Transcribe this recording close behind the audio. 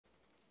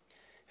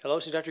Hello,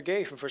 this is Dr.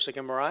 Gay from First Look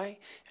MRI,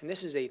 and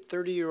this is a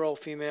 30-year-old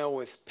female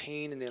with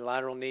pain in the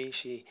lateral knee.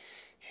 She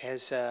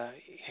has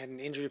had an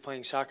injury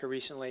playing soccer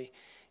recently,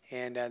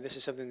 and this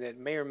is something that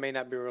may or may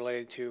not be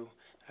related to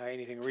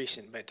anything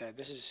recent. But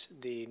this is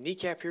the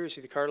kneecap here. You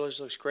see the cartilage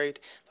looks great.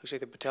 Looks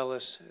like the patella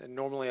is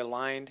normally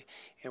aligned.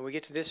 And we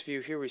get to this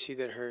view here, we see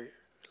that her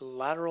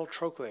lateral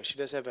trochlea, she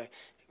does have a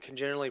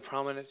congenitally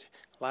prominent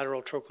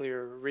lateral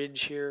trochlear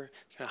ridge here,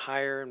 kind of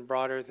higher and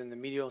broader than the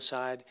medial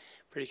side,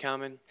 pretty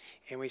common.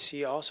 And we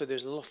see also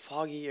there's a little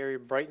foggy area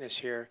of brightness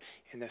here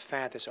in the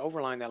fat that's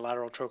overlying that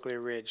lateral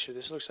trochlear ridge. So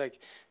this looks like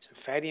some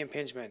fatty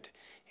impingement.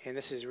 And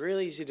this is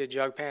really easy to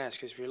jog past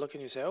because if you're looking,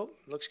 you say, oh,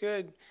 looks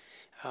good.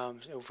 So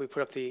if we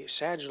put up the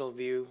sagittal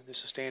view,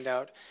 this will stand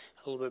out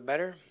a little bit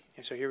better.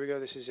 And so here we go.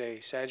 This is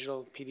a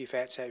sagittal PD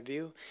fat sat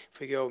view.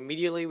 If we go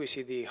medially, we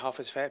see the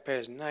Hoffa's fat pad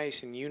is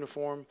nice and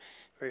uniform,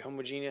 very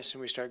homogeneous,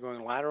 and we start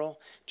going lateral,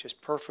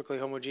 just perfectly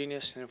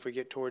homogeneous. And if we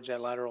get towards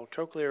that lateral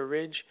trochlear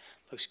ridge,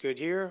 looks good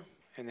here.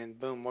 And then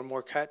boom, one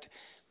more cut,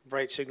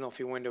 bright signal if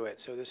you window it.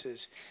 So this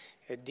is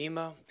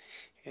edema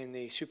in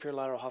the superior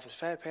lateral Hoffa's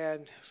fat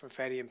pad from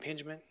fatty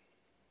impingement.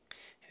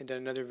 And done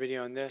another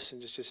video on this, and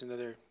just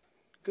another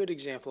good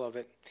example of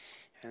it.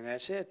 And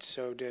that's it.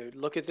 So to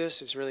look at this,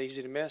 it's really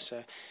easy to miss.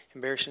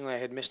 Embarrassingly, I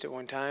had missed it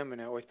one time,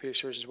 and an orthopedic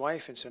surgeon's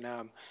wife, and so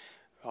now I'm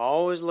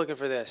always looking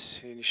for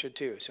this, and you should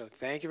too. So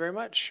thank you very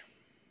much.